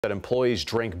That employees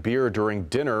drank beer during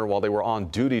dinner while they were on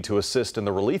duty to assist in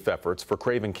the relief efforts for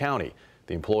Craven County.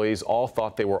 The employees all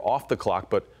thought they were off the clock,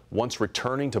 but once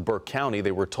returning to Burke County,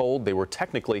 they were told they were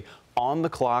technically on the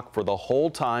clock for the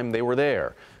whole time they were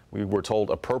there. We were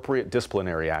told appropriate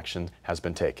disciplinary action has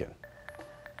been taken.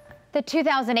 The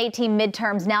 2018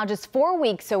 midterms now just 4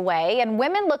 weeks away, and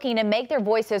women looking to make their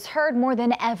voices heard more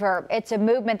than ever. It's a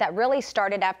movement that really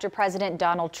started after President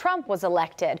Donald Trump was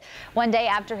elected. One day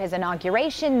after his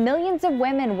inauguration, millions of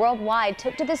women worldwide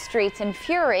took to the streets in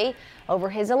fury over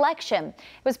his election.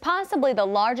 It was possibly the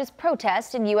largest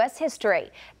protest in U.S. history.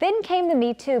 Then came the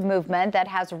Me Too movement that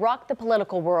has rocked the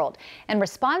political world. In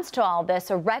response to all this,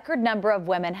 a record number of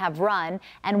women have run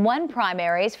and won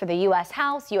primaries for the U.S.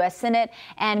 House, U.S. Senate,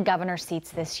 and governor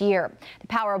seats this year. The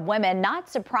power of women, not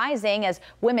surprising, as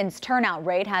women's turnout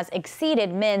rate has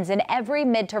exceeded men's in every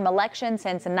midterm election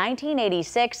since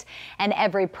 1986 and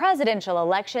every presidential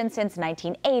election since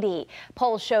 1980.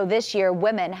 Polls show this year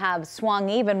women have swung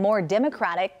even more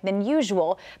Democratic than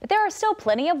usual, but there are still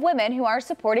plenty of women who are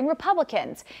supporting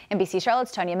Republicans. NBC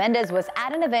Charlotte's Tonya Mendez was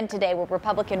at an event today where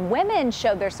Republican women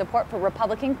showed their support for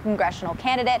Republican congressional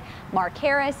candidate Mark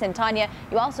Harris. And Tonya,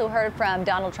 you also heard from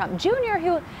Donald Trump Jr.,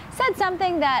 who said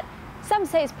something that some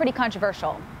say is pretty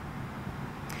controversial.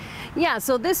 Yeah,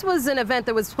 so this was an event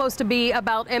that was supposed to be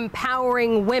about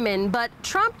empowering women, but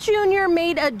Trump Jr.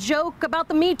 made a joke about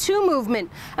the Me Too movement.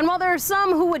 And while there are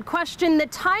some who would question the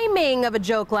timing of a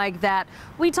joke like that,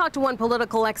 we talked to one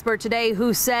political expert today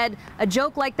who said a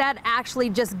joke like that actually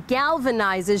just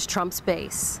galvanizes Trump's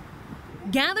base.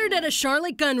 Gathered at a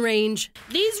Charlotte gun range,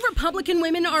 these Republican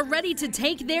women are ready to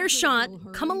take their shot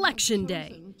come Election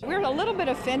Day. We're a little bit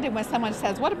offended when someone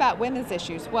says, what about women's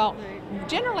issues? Well,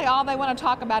 generally all they want to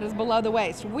talk about is below the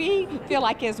waist. We feel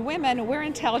like as women, we're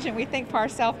intelligent, we think for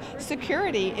ourselves.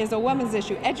 Security is a woman's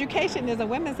issue. Education is a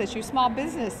women's issue. Small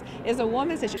business is a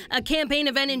woman's issue. A campaign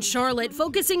event in Charlotte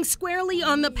focusing squarely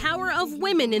on the power of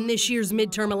women in this year's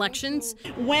midterm elections.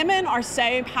 Women are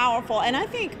so powerful, and I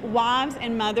think wives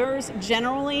and mothers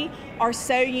generally are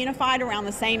so unified around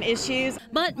the same issues.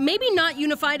 But maybe not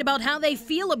unified about how they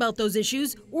feel about those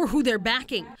issues or who they're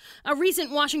backing. A recent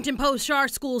Washington Post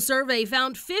Schar School survey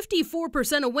found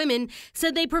 54% of women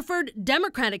said they preferred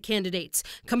Democratic candidates,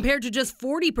 compared to just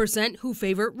 40% who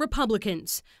favor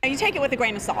Republicans. You take it with a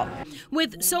grain of salt.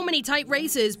 With so many tight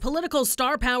races, political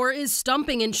star power is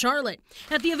stumping in Charlotte.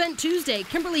 At the event Tuesday,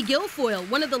 Kimberly Guilfoyle,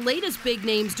 one of the latest big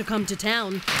names to come to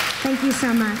town. Thank you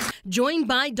so much. Joined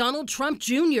by Donald Trump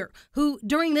Jr., who,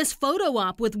 during this photo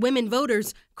op with women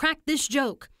voters, cracked this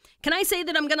joke. Can I say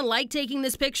that I'm going to like taking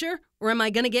this picture, or am I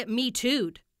going to get Me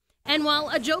Too'd? And while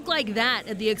a joke like that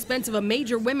at the expense of a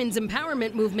major women's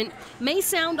empowerment movement may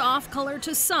sound off-color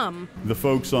to some, the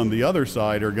folks on the other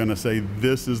side are going to say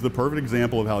this is the perfect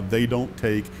example of how they don't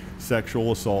take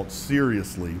sexual assault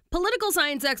seriously. Political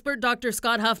science expert Dr.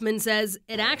 Scott Huffman says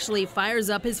it actually fires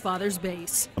up his father's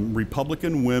base.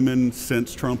 Republican women,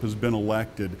 since Trump has been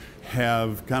elected,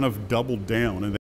 have kind of doubled down. And